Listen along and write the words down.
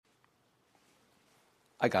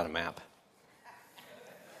I got a map.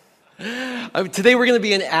 Today we're going to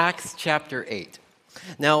be in Acts chapter 8.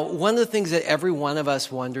 Now, one of the things that every one of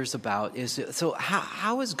us wonders about is, so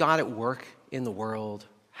how is God at work in the world?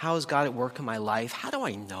 How is God at work in my life? How do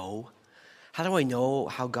I know? How do I know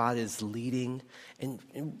how God is leading? And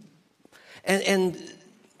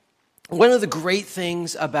one of the great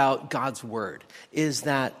things about God's Word is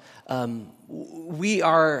that we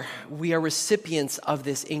are recipients of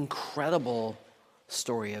this incredible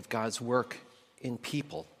story of God's work in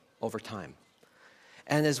people over time.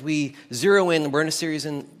 And as we zero in, we're in a series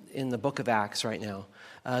in the book of Acts right now.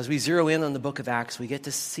 As we zero in on the book of Acts, we get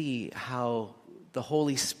to see how the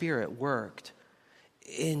Holy Spirit worked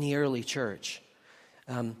in the early church.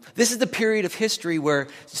 This is the period of history where,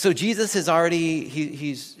 so Jesus has already,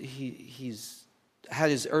 he's had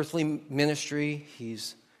his earthly ministry,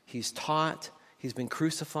 he's taught, he's been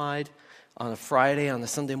crucified. On a Friday, on a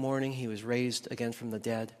Sunday morning, he was raised again from the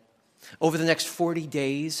dead. Over the next 40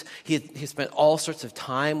 days, he spent all sorts of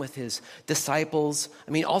time with his disciples.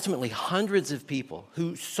 I mean, ultimately, hundreds of people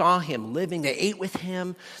who saw him living. They ate with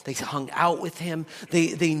him. They hung out with him.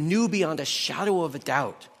 They knew beyond a shadow of a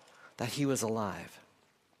doubt that he was alive.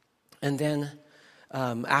 And then,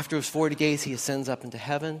 after his 40 days, he ascends up into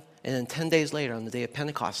heaven. And then 10 days later, on the day of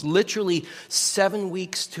Pentecost, literally 7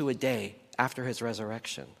 weeks to a day after his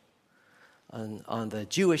resurrection, on the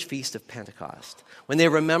Jewish feast of Pentecost, when they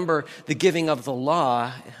remember the giving of the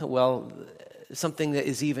law, well, something that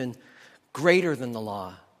is even greater than the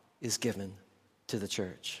law is given to the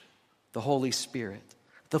church. The Holy Spirit,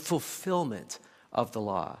 the fulfillment of the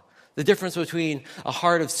law. The difference between a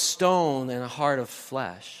heart of stone and a heart of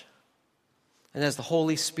flesh. And as the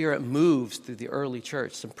Holy Spirit moves through the early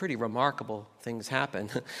church, some pretty remarkable things happen.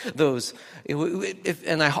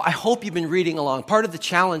 I hope you've been reading along. Part of the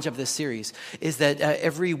challenge of this series is that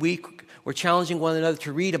every week we're challenging one another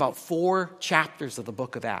to read about 4 chapters of the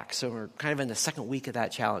book of Acts. So we're kind of in the second week of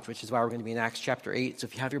that challenge, which is why we're going to be in Acts chapter 8. So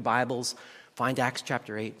if you have your Bibles, find Acts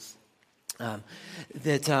chapter 8.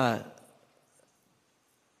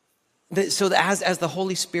 So as the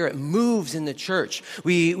Holy Spirit moves in the church,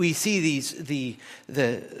 we see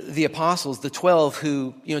the apostles, the 12,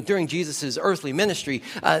 who during Jesus' earthly ministry,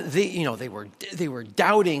 they were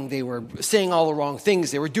doubting, they were saying all the wrong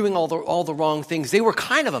things, they were doing all the wrong things. They were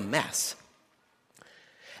kind of a mess.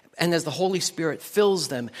 And as the Holy Spirit fills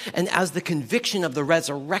them, and as the conviction of the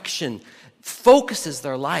resurrection focuses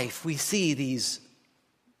their life, we see these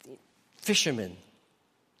fishermen,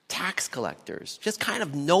 tax collectors, just kind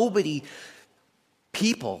of nobody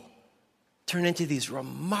people turn into these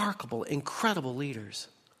remarkable, incredible leaders.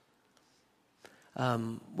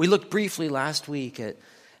 We looked briefly last week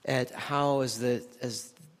at how as the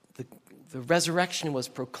resurrection was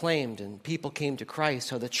proclaimed and people came to Christ,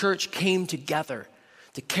 how the church came together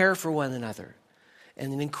to care for one another.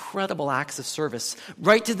 And an incredible acts of service,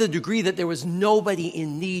 right to the degree that there was nobody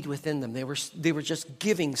in need within them. They were just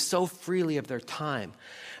giving so freely of their time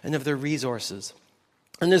and of their resources.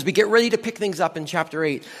 And as we get ready to pick things up in chapter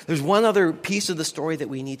 8, there's one other piece of the story that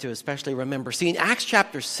we need to especially remember. See, in Acts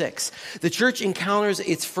chapter 6, the church encounters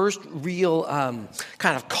its first real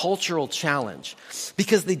kind of cultural challenge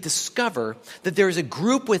because they discover that there's a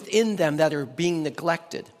group within them that are being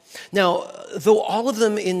neglected. Now, though all of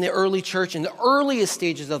them in the early church, in the earliest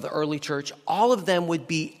stages of the early church, all of them would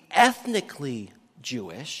be ethnically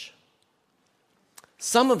Jewish,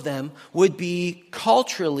 some of them would be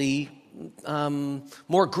culturally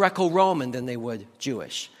more Greco-Roman than they would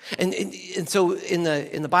Jewish. And so in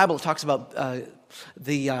the Bible it talks about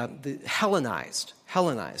the Hellenized.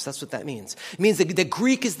 That's what that means. It means that the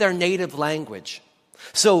Greek is their native language.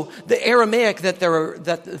 So the Aramaic that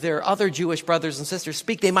their other Jewish brothers and sisters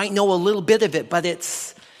speak, they might know a little bit of it, but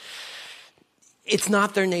it's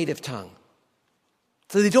not their native tongue.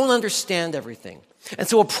 So they don't understand everything. And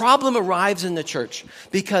so a problem arrives in the church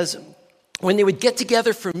because when they would get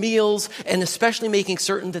together for meals, and especially making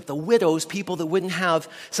certain that the widows, people that wouldn't have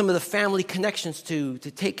some of the family connections to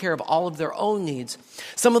take care of all of their own needs,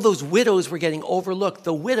 some of those widows were getting overlooked.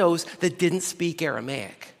 The widows that didn't speak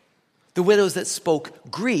Aramaic. The widows that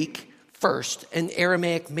spoke Greek first and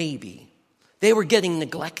Aramaic maybe. They were getting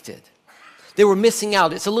neglected. They were missing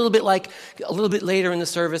out. It's a little bit like, a little bit later in the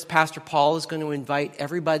service, Pastor Paul is going to invite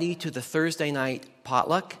everybody to the Thursday night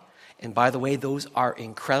potluck. And by the way, those are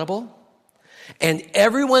incredible. And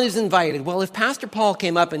everyone is invited. Well, if Pastor Paul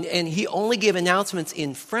came up and he only gave announcements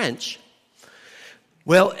in French,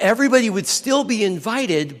 well, everybody would still be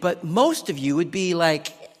invited, but most of you would be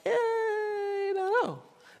like, I don't know.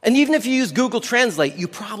 And even if you use Google Translate, you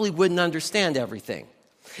probably wouldn't understand everything.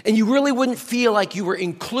 And you really wouldn't feel like you were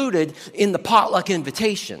included in the potluck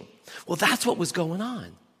invitation. Well, that's what was going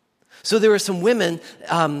on. So there were some women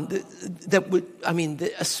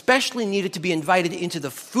that especially needed to be invited into the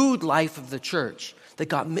food life of the church that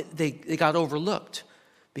they got overlooked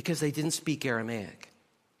because they didn't speak Aramaic.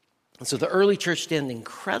 And so the early church did an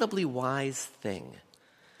incredibly wise thing.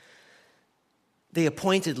 They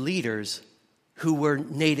appointed leaders who were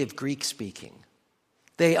native Greek speaking.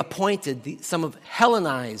 They appointed some of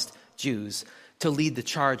Hellenized Jews to lead the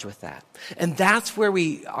charge with that. And that's where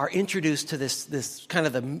we are introduced to this kind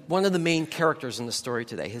of one of the main characters in the story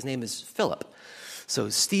today. His name is Philip. So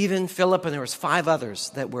Stephen, Philip, and there was 5 others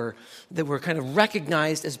that were kind of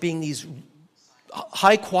recognized as being these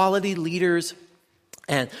high-quality leaders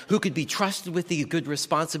and who could be trusted with the good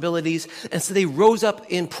responsibilities. And so they rose up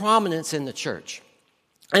in prominence in the church.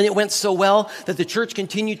 And it went so well that the church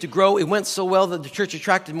continued to grow. It went so well that the church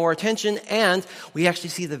attracted more attention. And we actually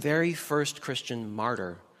see the very first Christian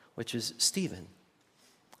martyr, which is Stephen.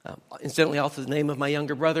 Incidentally, also the name of my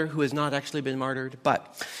younger brother, who has not actually been martyred.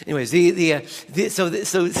 But anyways,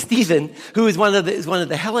 so Stephen, who is one of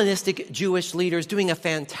the Hellenistic Jewish leaders, doing a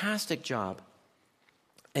fantastic job.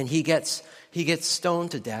 And he gets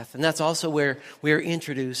stoned to death. And that's also where we are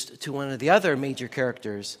introduced to one of the other major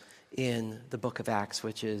characters in the book of Acts,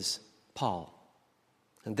 which is Paul.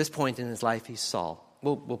 At this point in his life, he's Saul.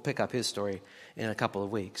 We'll pick up his story in a couple of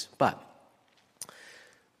weeks. But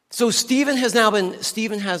so Stephen has now been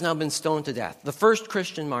stoned to death, the first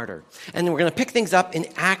Christian martyr. And we're going to pick things up in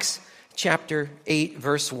Acts chapter 8,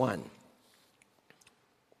 verse 1.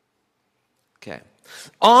 Okay.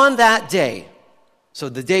 On that day, so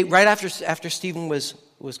the day right after Stephen was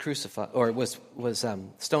crucified or was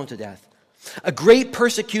stoned to death, a great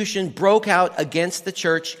persecution broke out against the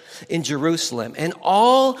church in Jerusalem, and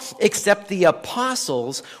all except the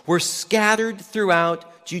apostles were scattered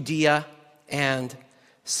throughout Judea and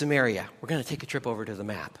Samaria. We're going to take a trip over to the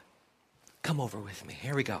map. Come over with me.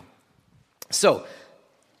 Here we go. So,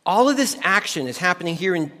 all of this action is happening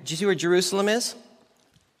here do you see where Jerusalem is?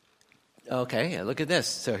 Okay, yeah, look at this.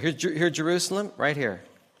 So here's Jerusalem, right here.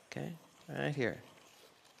 Okay, right here.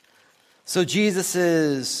 So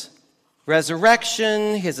Jesus'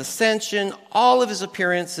 resurrection, his ascension, all of his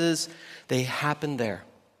appearances, they happened there.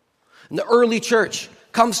 And the early church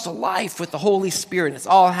comes to life with the Holy Spirit. It's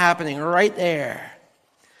all happening right there.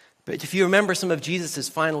 But if you remember some of Jesus'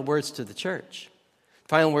 final words to the church,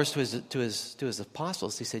 final words to his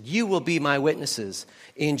apostles, he said, "You will be my witnesses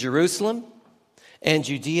in Jerusalem and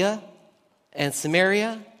Judea and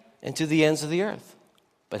Samaria and to the ends of the earth."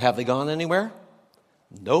 But have they gone anywhere?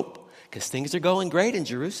 Nope. Because things are going great in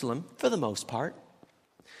Jerusalem for the most part.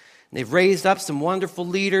 And they've raised up some wonderful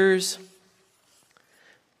leaders.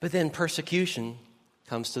 But then persecution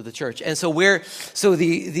comes to the church. And so the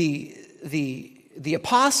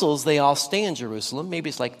apostles, they all stay in Jerusalem. Maybe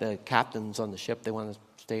it's like the captains on the ship, they want to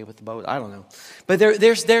stay with the boat. I don't know. But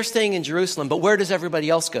they're staying in Jerusalem. But where does everybody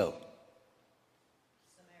else go?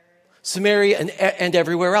 Samaria and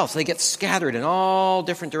everywhere else. They get scattered in all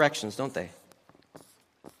different directions, don't they?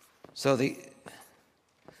 So the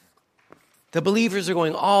believers are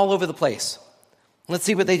going all over the place. Let's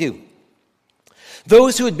see what they do.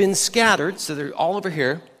 Those who had been scattered, so they're all over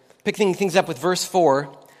here, picking things up with verse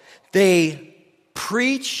 4, they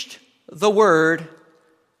preached the word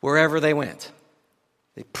wherever they went.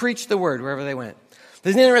 They preached the word wherever they went.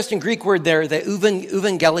 There's an interesting Greek word there, the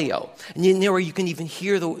evangelio. And you know where you can even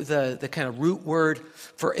hear the kind of root word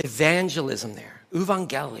for evangelism there.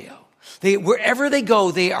 Evangelio. Wherever they go,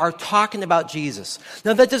 they are talking about Jesus.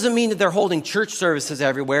 Now, that doesn't mean that they're holding church services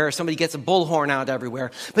everywhere or somebody gets a bullhorn out everywhere.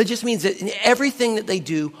 But it just means that in everything that they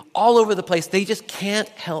do, all over the place, they just can't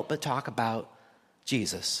help but talk about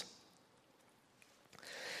Jesus.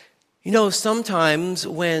 You know, sometimes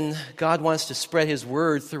when God wants to spread his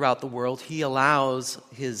word throughout the world, he allows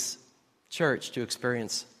his church to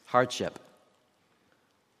experience hardship.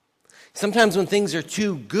 Sometimes when things are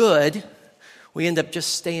too good, we end up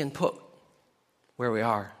just staying put where we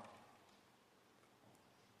are.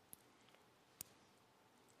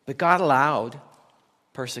 But God allowed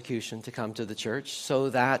persecution to come to the church so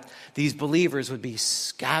that these believers would be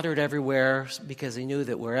scattered everywhere, because he knew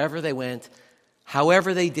that wherever they went,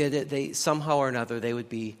 however they did it, they somehow or another, they would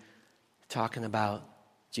be talking about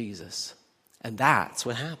Jesus. And that's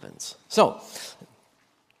what happens. So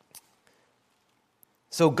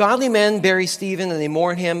godly men bury Stephen and they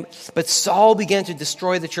mourn him, but Saul began to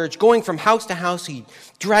destroy the church. Going from house to house, he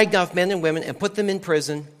dragged off men and women and put them in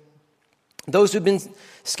prison. Those who had been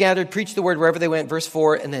scattered preached the word wherever they went, verse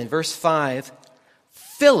 4, and then verse 5.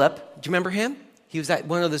 Philip, do you remember him? He was at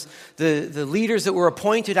one of the leaders that were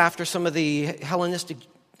appointed after some of the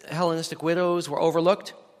Hellenistic widows were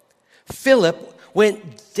overlooked. Philip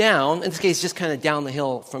went down, in this case just kind of down the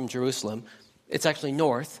hill from Jerusalem. It's actually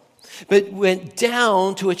north. But went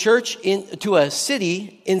down to to a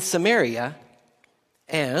city in Samaria,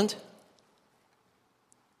 and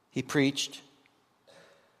he preached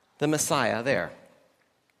the Messiah there.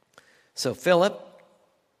 So Philip,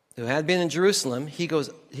 who had been in Jerusalem, he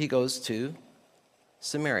goes to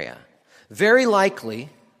Samaria. Very likely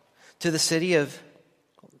to the city of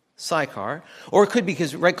Sychar, or it could be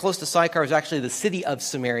because right close to Sychar is actually the city of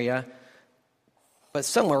Samaria, but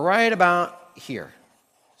somewhere right about here.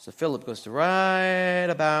 So Philip goes to right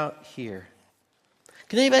about here.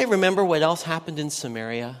 Can anybody remember what else happened in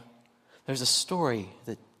Samaria? There's a story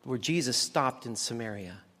where Jesus stopped in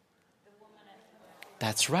Samaria.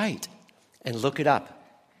 That's right. And look it up.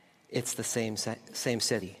 It's the same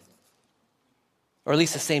city. Or at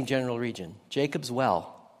least the same general region. Jacob's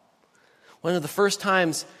Well. One of the first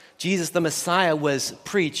times Jesus the Messiah was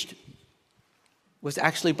preached was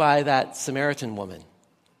actually by that Samaritan woman.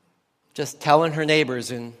 Just telling her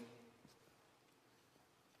neighbors, and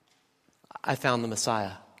I found the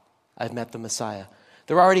Messiah. I've met the Messiah.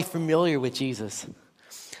 They're already familiar with Jesus.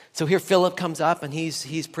 So here Philip comes up and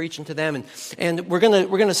he's preaching to them, and we're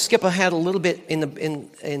gonna skip ahead a little bit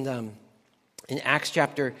in Acts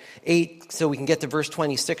chapter 8 so we can get to verse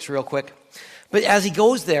 26 real quick. But as he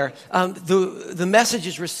goes there, the message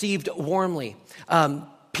is received warmly.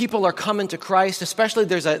 People are coming to Christ. Especially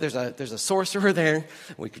there's a sorcerer there.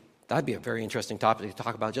 That'd be a very interesting topic to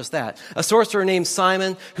talk about, just that. A sorcerer named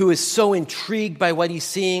Simon, who is so intrigued by what he's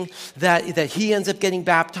seeing that he ends up getting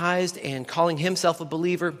baptized and calling himself a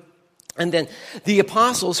believer. And then the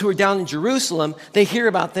apostles who are down in Jerusalem, they hear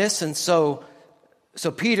about this, and so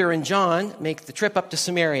Peter and John make the trip up to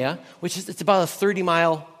Samaria, it's about a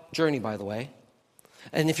 30-mile journey, by the way.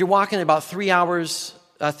 And if you're walking about 3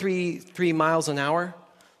 miles an hour,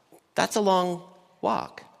 that's a long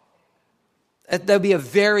walk. That would be a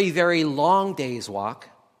very, very long day's walk,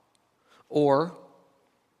 or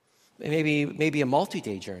maybe a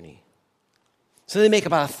multi-day journey. So they make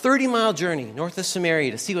about a 30-mile journey north of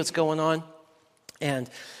Samaria to see what's going on. And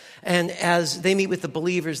as they meet with the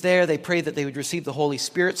believers there, they pray that they would receive the Holy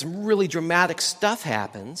Spirit. Some really dramatic stuff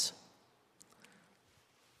happens.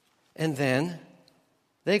 And then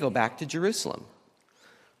they go back to Jerusalem.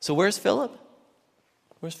 So where's Philip?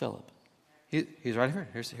 Where's Philip? He's right here.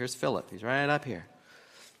 Here's Philip. He's right up here.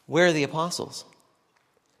 Where are the apostles?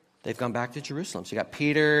 They've gone back to Jerusalem. So you got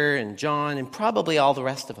Peter and John and probably all the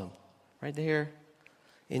rest of them right there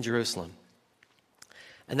in Jerusalem.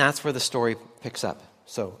 And that's where the story picks up.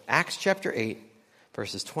 So Acts chapter 8,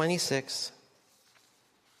 verses 26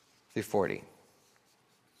 through 40.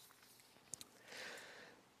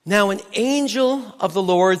 Now an angel of the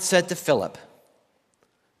Lord said to Philip,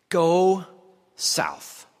 "Go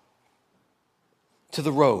south to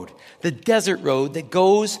the road, the desert road that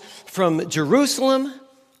goes from Jerusalem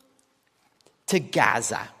to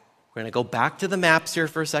Gaza." We're going to go back to the maps here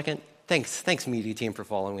for a second. Thanks media team for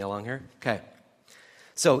following me along here. Okay.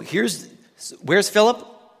 So where's Philip?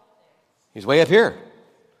 He's way up here.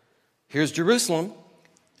 Here's Jerusalem.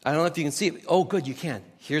 I don't know if you can see it. Oh, good, you can.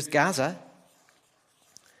 Here's Gaza.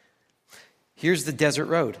 Here's the desert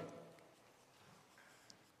road.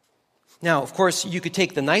 Now, of course, you could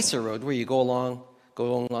take the nicer road where you go along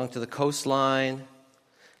to the coastline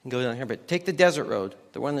and go down here. But take the desert road,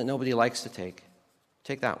 the one that nobody likes to take.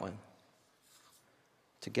 Take that one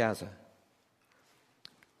to Gaza.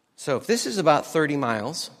 So if this is about 30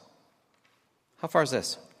 miles, how far is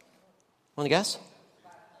this? Want to guess?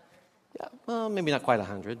 Yeah, well, maybe not quite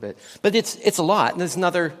 100, but it's a lot. And there's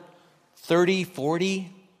another 30,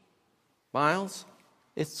 40 miles.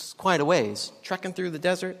 It's quite a ways. Trekking through the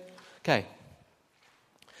desert. Okay.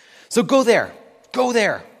 So go there. Go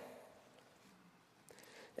there.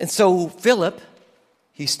 And so Philip,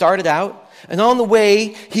 he started out, and on the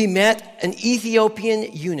way, he met an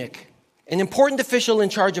Ethiopian eunuch, an important official in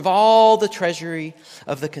charge of all the treasury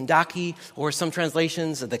of the Kandake, or some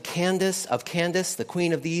translations of Candace, the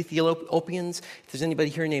queen of the Ethiopians. If there's anybody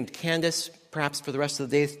here named Candace, perhaps for the rest of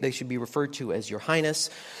the day, they should be referred to as Your Highness.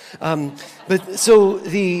 But so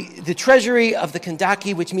the treasury of the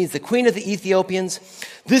Kandake, which means the queen of the Ethiopians,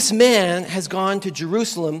 this man had gone to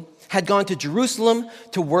Jerusalem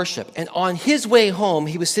to worship. And on his way home,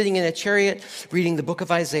 he was sitting in a chariot reading the book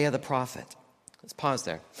of Isaiah the prophet. Let's pause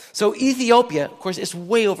there. So Ethiopia, of course, is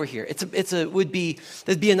way over here. There'd be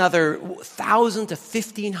another 1,000 to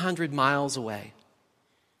 1,500 miles away.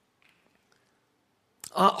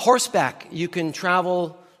 Horseback, you can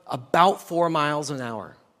travel about 4 miles an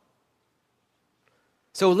hour.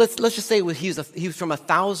 So let's just say he was from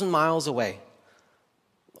 1,000 miles away.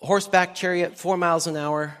 Horseback chariot, 4 miles an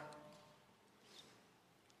hour.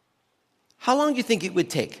 How long do you think it would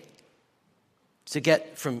take to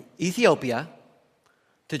get from Ethiopia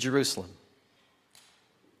to Jerusalem?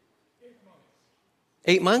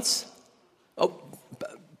 8 months? Oh,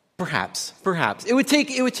 perhaps. Let's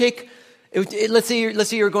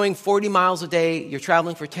say you're going 40 miles a day. You're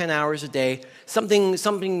traveling for 10 hours a day.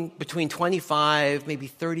 Something between 25, maybe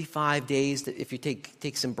 35 days if you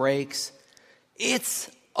take some breaks. It's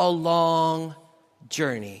a long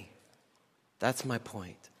journey. That's my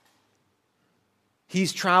point.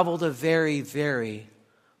 He's traveled a very, very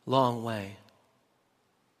long way.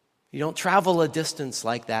 You don't travel a distance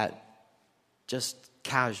like that just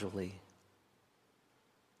casually.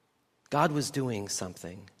 God was doing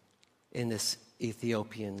something in this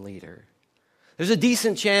Ethiopian leader. There's a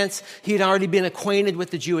decent chance he had already been acquainted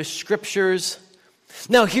with the Jewish scriptures.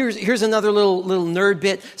 Now here's another little nerd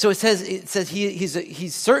bit. So it says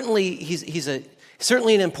he's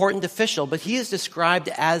certainly an important official, but he is described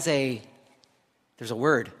as there's a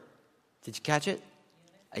word. Did you catch it?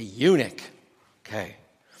 A eunuch. Okay.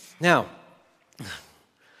 Now,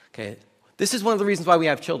 this is one of the reasons why we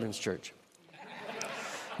have children's church.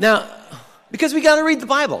 Now, because we got to read the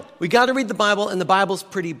Bible. We got to read the Bible, and the Bible's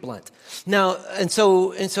pretty blunt. Now, and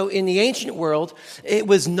so in the ancient world, it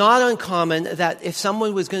was not uncommon that if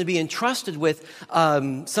someone was going to be entrusted with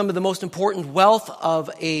some of the most important wealth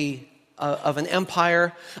of an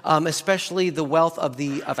empire, especially the wealth of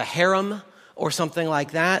a harem or something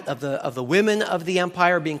like that, of the women of the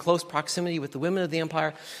empire, being close proximity with the women of the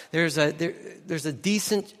empire, there's a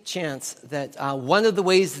decent chance that one of the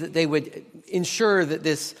ways that they would ensure that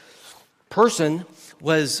this person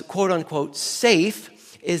was quote unquote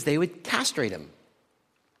safe is they would castrate him.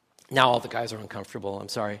 Now all the guys are uncomfortable. I'm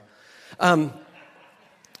sorry.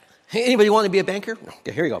 Anybody want to be a banker? No.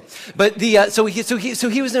 Okay, here you go. But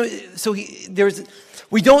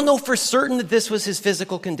we don't know for certain that this was his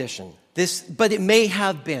physical condition. But it may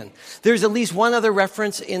have been. There's at least one other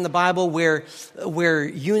reference in the Bible where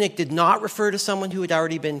eunuch did not refer to someone who had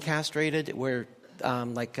already been castrated, where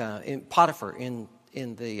in Potiphar in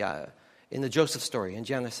the Joseph story in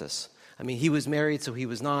Genesis. I mean, he was married, so he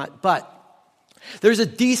was not, but there's a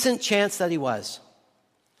decent chance that he was.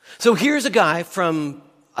 So here's a guy from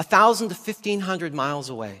 1,000 to 1,500 miles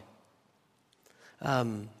away.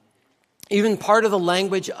 Even part of the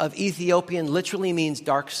language of Ethiopian literally means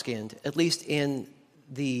dark-skinned, at least in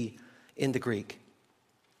the Greek.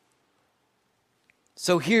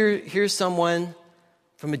 So here's someone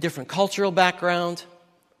from a different cultural background,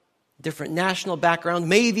 different national background,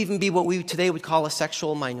 may even be what we today would call a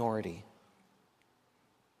sexual minority.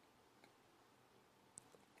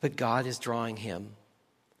 But God is drawing him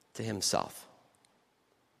to himself.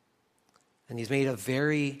 And he's made a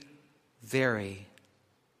very, very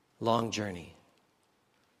long journey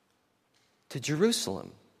to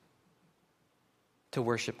Jerusalem to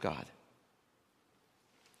worship God.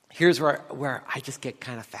 Here's where I just get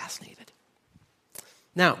kind of fascinated.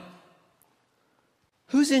 Now,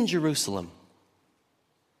 who's in Jerusalem?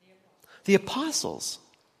 The apostles.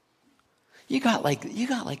 You got like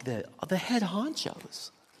the head honchos.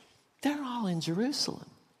 They're all in Jerusalem.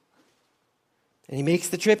 And he makes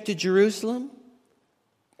the trip to Jerusalem,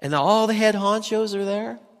 and all the head honchos are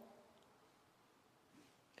there.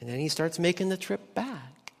 And then he starts making the trip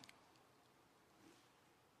back.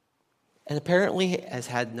 And apparently has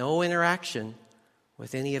had no interaction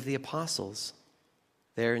with any of the apostles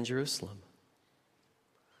there in Jerusalem.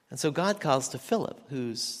 And so God calls to Philip,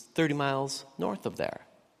 who's 30 miles north of there.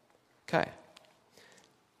 Okay.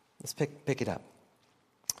 Let's pick it up.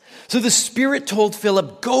 So the Spirit told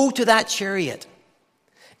Philip, go to that chariot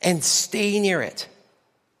and stay near it.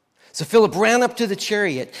 So Philip ran up to the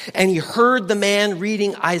chariot and he heard the man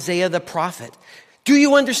reading Isaiah the prophet. Do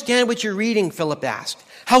you understand what you're reading? Philip asked.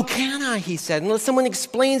 How can I, he said, unless someone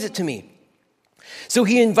explains it to me. So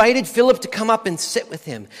he invited Philip to come up and sit with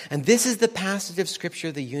him. And this is the passage of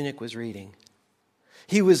scripture the eunuch was reading.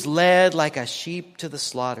 He was led like a sheep to the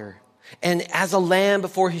slaughter. And as a lamb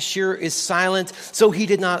before his shearer is silent, so he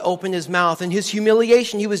did not open his mouth. In his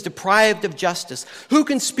humiliation, he was deprived of justice. Who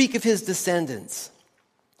can speak of his descendants?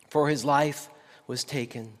 For his life was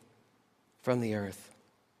taken from the earth.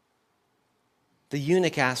 The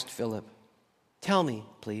eunuch asked Philip, tell me,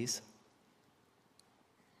 please,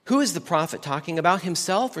 who is the prophet talking about,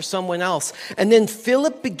 himself or someone else? And then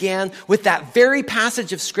Philip began with that very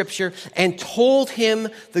passage of scripture and told him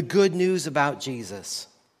the good news about Jesus.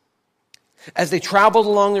 As they traveled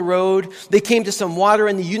along the road, they came to some water,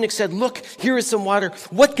 and the eunuch said, "Look, here is some water.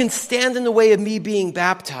 What can stand in the way of me being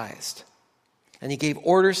baptized?" And he gave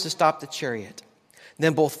orders to stop the chariot.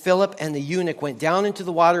 Then both Philip and the eunuch went down into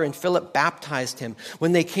the water, and Philip baptized him.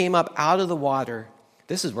 When they came up out of the water,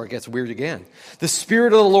 this is where it gets weird again. The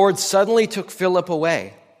Spirit of the Lord suddenly took Philip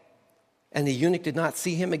away, and the eunuch did not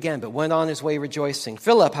see him again, but went on his way rejoicing.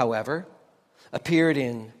 Philip, however, appeared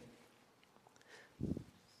in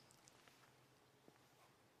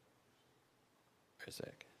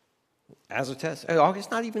Azotus. Oh, it's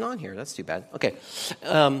not even on here. That's too bad. Okay.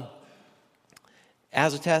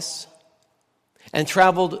 Azotus, and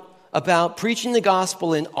traveled about preaching the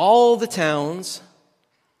gospel in all the towns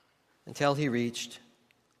until he reached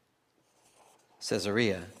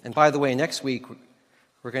Caesarea. And by the way, next week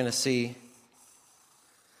we're going to see,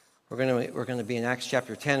 we're going to be in Acts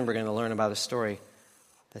chapter 10. We're going to learn about a story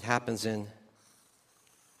that happens in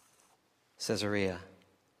Caesarea.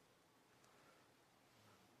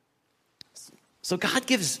 So God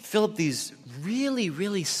gives Philip these really,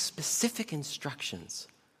 really specific instructions.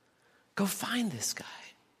 Go find this guy.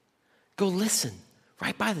 Go listen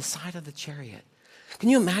right by the side of the chariot. Can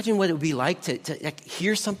you imagine what it would be like to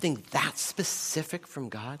hear something that specific from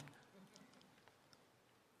God?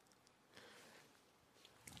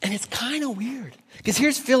 And it's kind of weird. Because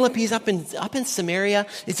here's Philip, he's up in Samaria.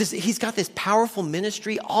 He's got this powerful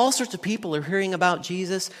ministry. All sorts of people are hearing about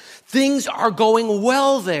Jesus. Things are going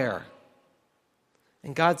well there.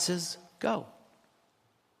 And God says, go.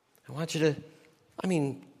 I want you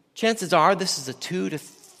to, chances are this is a 2 to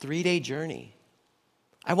 3 day journey.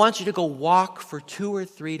 I want you to go walk for 2 or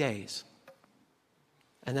 3 days.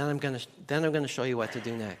 And then I'm going to show you what to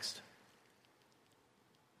do next.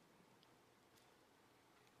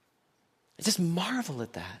 I just marvel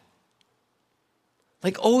at that.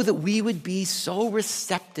 Like, that we would be so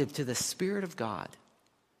receptive to the Spirit of God.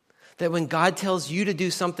 That when God tells you to do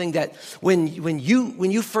something, that when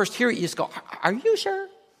you first hear it, you just go, "Are you sure?"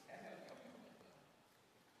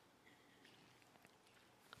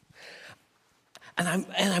 And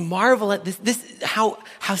I marvel at this how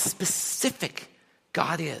specific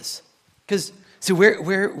God is. Because so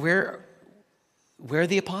where are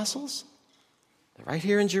the apostles? They're right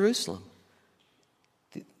here in Jerusalem.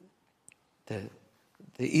 The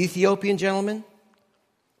Ethiopian gentleman.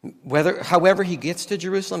 However he gets to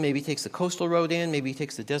Jerusalem, maybe he takes the coastal road in, maybe he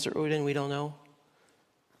takes the desert road in, we don't know.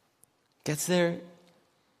 Gets there,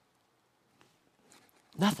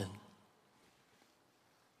 nothing.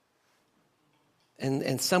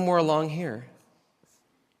 And somewhere along here,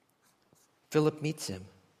 Philip meets him.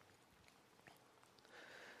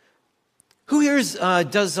 Who here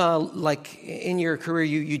does like in your career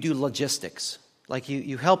you do logistics? Like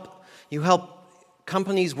you help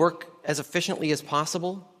companies work as efficiently as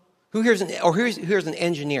possible? Who here's here's an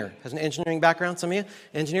engineer? Has an engineering background? Some of you?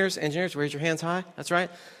 Engineers, raise your hands high. That's right.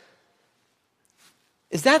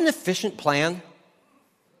 Is that an efficient plan?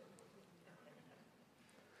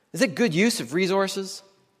 Is it good use of resources?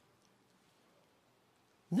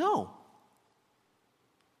 No.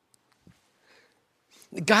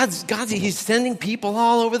 He's sending people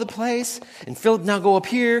all over the place. And Philip, now go up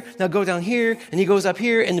here, now go down here, and he goes up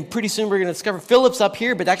here, and pretty soon we're going to discover Philip's up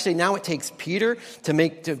here, but actually now it takes Peter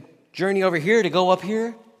to journey over here to go up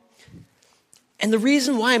here. And the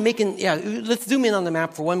reason why I'm let's zoom in on the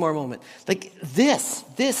map for one more moment. Like this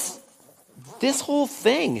whole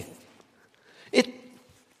thing,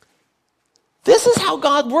 this is how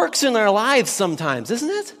God works in our lives sometimes, isn't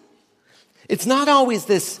it? It's not always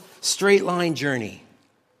this straight line journey.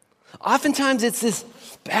 Oftentimes it's this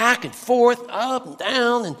back and forth, up and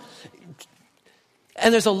down,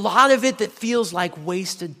 and there's a lot of it that feels like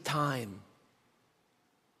wasted time.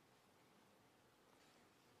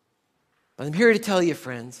 But I'm here to tell you,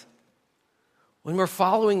 friends, when we're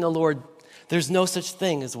following the Lord, there's no such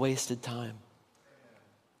thing as wasted time.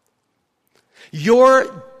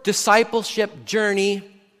 Your discipleship journey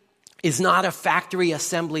is not a factory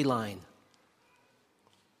assembly line.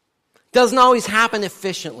 Doesn't always happen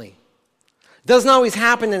efficiently. Doesn't always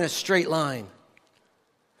happen in a straight line.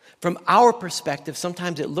 From our perspective,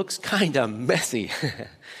 sometimes it looks kind of messy.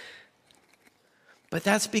 But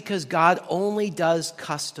that's because God only does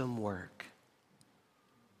custom work.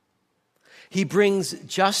 He brings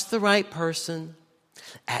just the right person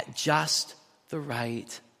at just the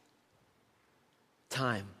right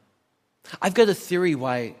time. I've got a theory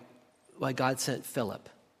why God sent Philip. Do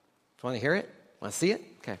you want to hear it? Want to see it?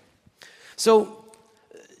 Okay. So,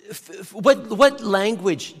 what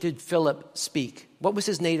language did Philip speak? What was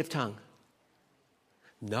his native tongue?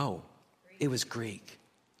 No, it was Greek.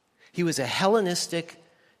 He was a Hellenistic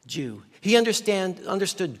Jew. He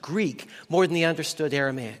understood Greek more than he understood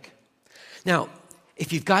Aramaic. Now,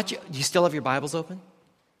 if you've got, do you still have your Bibles open?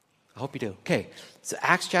 I hope you do. Okay, so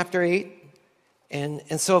Acts chapter 8.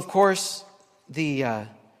 And so, of course, we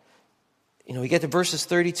get to verses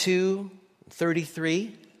 32,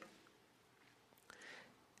 33.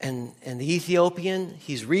 And the Ethiopian,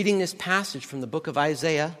 he's reading this passage from the book of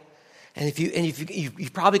Isaiah. And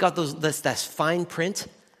you've probably got that's fine print,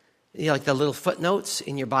 like the little footnotes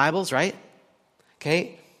in your Bibles, right?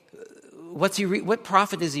 Okay. What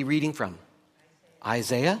prophet is he reading from?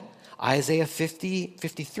 Isaiah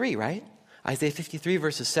 53, right? Isaiah 53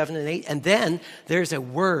 verses 7 and 8. And then there's a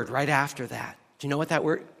word right after that. Do you know what that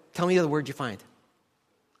word? Tell me the word you find.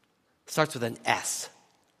 It starts with an S.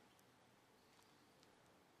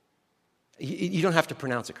 You don't have to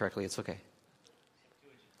pronounce it correctly. It's okay.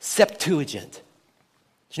 Septuagint. Do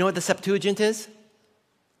you know what the Septuagint is?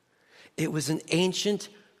 It was an ancient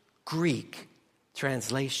Greek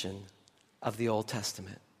translation of the Old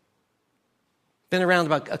Testament. Been around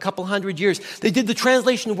about a couple hundred years. They did the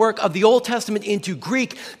translation work of the Old Testament into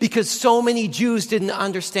Greek because so many Jews didn't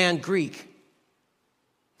understand Greek.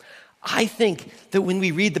 I think that when we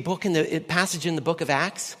read the book in the passage in the book of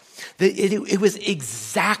Acts, that it was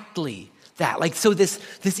exactly that. Like, so this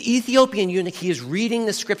Ethiopian eunuch, he is reading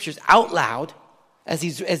the scriptures out loud as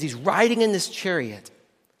he's riding in this chariot.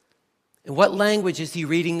 And what language is he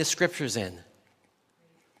reading the scriptures in?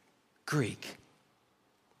 Greek.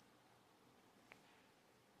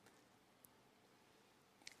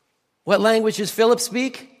 What language does Philip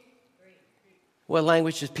speak? What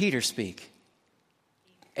language does Peter speak?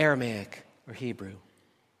 Aramaic or Hebrew.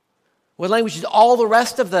 What language does all the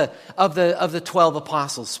rest of the 12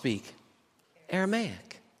 apostles speak?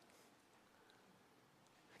 Aramaic.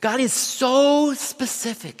 God is so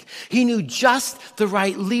specific. He knew just the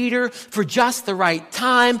right leader for just the right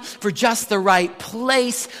time, for just the right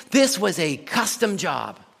place. This was a custom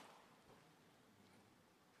job.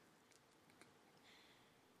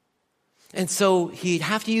 And so he'd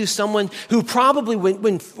have to use someone who probably,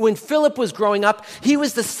 when Philip was growing up, he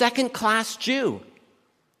was the second-class Jew.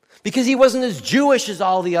 Because he wasn't as Jewish as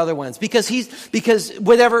all the other ones. Because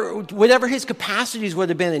whatever his capacities would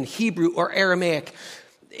have been in Hebrew or Aramaic,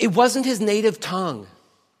 it wasn't his native tongue.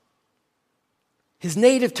 His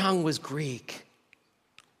native tongue was Greek.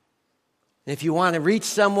 And if you want to reach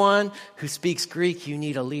someone who speaks Greek, you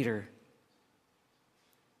need a leader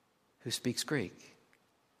who speaks Greek.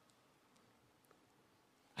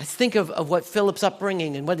 I think of what Philip's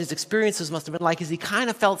upbringing and what his experiences must have been like, is he kind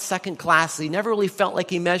of felt second class. He never really felt like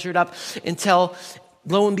he measured up until,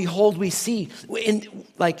 lo and behold, we see.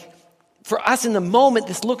 For us in the moment,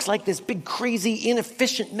 this looks like this big, crazy,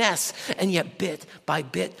 inefficient mess. And yet, bit by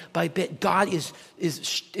bit by bit, God is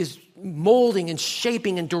molding and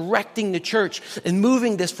shaping and directing the church and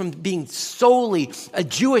moving this from being solely a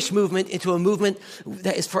Jewish movement into a movement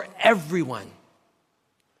that is for everyone.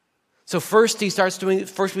 So first we start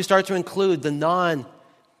to include the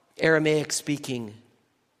non-Aramaic speaking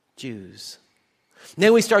Jews. And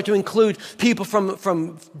then we start to include people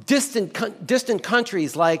from distant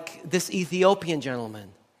countries, like this Ethiopian gentleman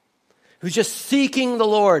who's just seeking the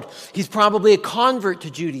Lord. He's probably a convert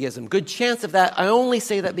to Judaism. Good chance of that. I only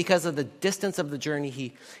say that because of the distance of the journey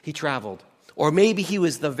he traveled. Or maybe he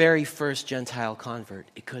was the very first Gentile convert.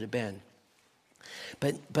 It could have been.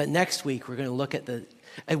 But next week we're going to look at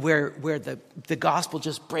where the gospel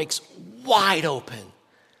just breaks wide open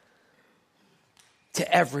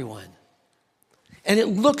to everyone. And it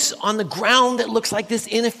looks on the ground, it looks like this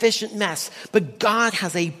inefficient mess. But God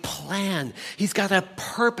has a plan. He's got a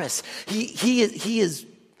purpose. The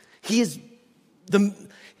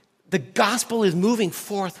gospel is moving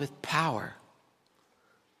forth with power.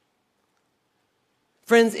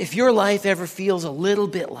 Friends, if your life ever feels a little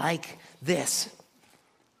bit like this,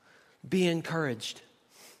 be encouraged.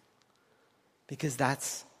 Because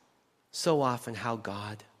that's so often how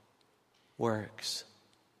God works.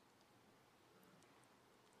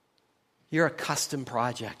 You're a custom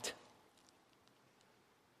project,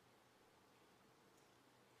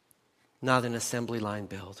 not an assembly line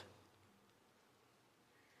build.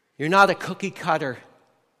 You're not a cookie cutter.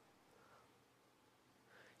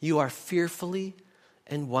 You are fearfully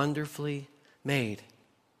and wonderfully made.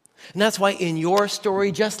 And that's why in your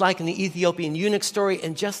story, just like in the Ethiopian eunuch story,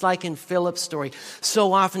 and just like in Philip's story,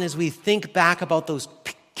 so often as we think back about those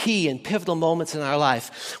key and pivotal moments in our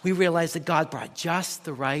life, we realize that God brought just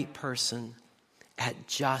the right person at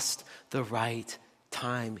just the right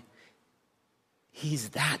time. He's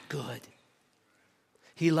that good.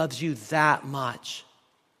 He loves you that much.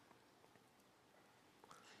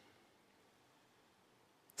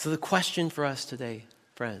 So the question for us today,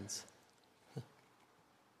 friends,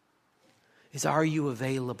 is, are you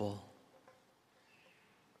available?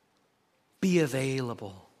 Be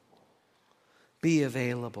available. Be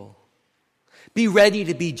available. Be ready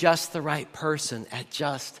to be just the right person at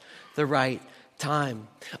just the right time.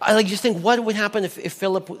 I just think, what would happen if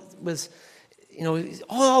Philip was,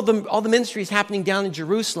 all the ministry is happening down in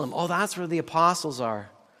Jerusalem. Oh, that's where the apostles are.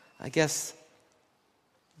 I guess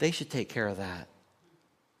they should take care of that,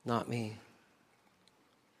 not me.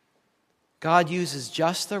 God uses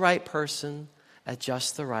just the right person at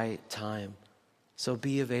just the right time. So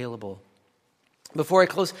be available. Before I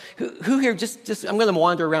close, who here, just I'm going to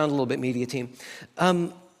wander around a little bit, media team.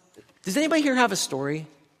 Does anybody here have a story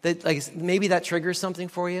that maybe that triggers something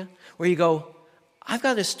for you? Where you go, I've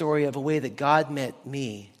got a story of a way that God met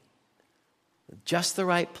me. Just the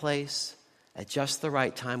right place, at just the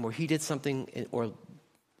right time, where he did something or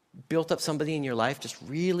built up somebody in your life just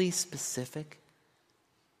really specific.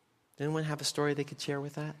 Does anyone have a story they could share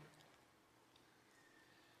with that?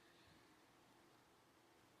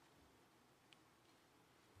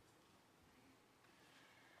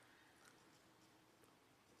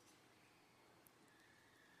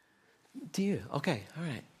 Do you? Okay, all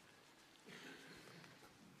right.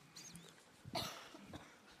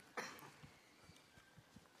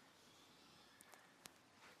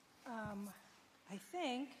 I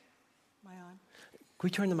think, am I on? Can we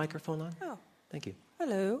turn the microphone on? Oh. Thank you.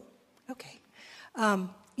 Hello. Okay.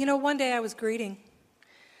 One day I was greeting,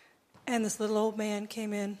 and this little old man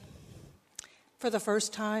came in for the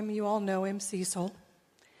first time. You all know him, Cecil.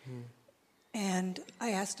 And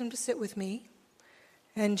I asked him to sit with me,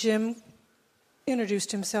 and Jim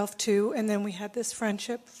introduced himself too, and then we had this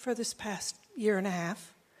friendship for this past year and a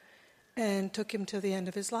half and took him to the end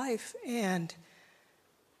of his life. And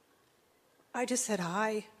I just said,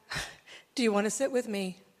 hi, do you want to sit with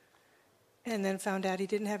me? And then found out he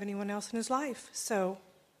didn't have anyone else in his life. So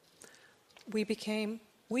we,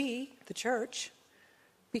 the church,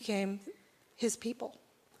 became his people.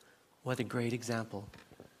 What a great example.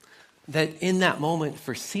 That in that moment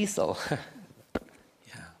for Cecil,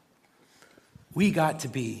 we got to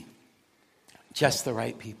be just the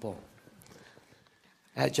right people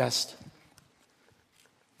at just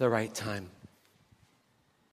the right time.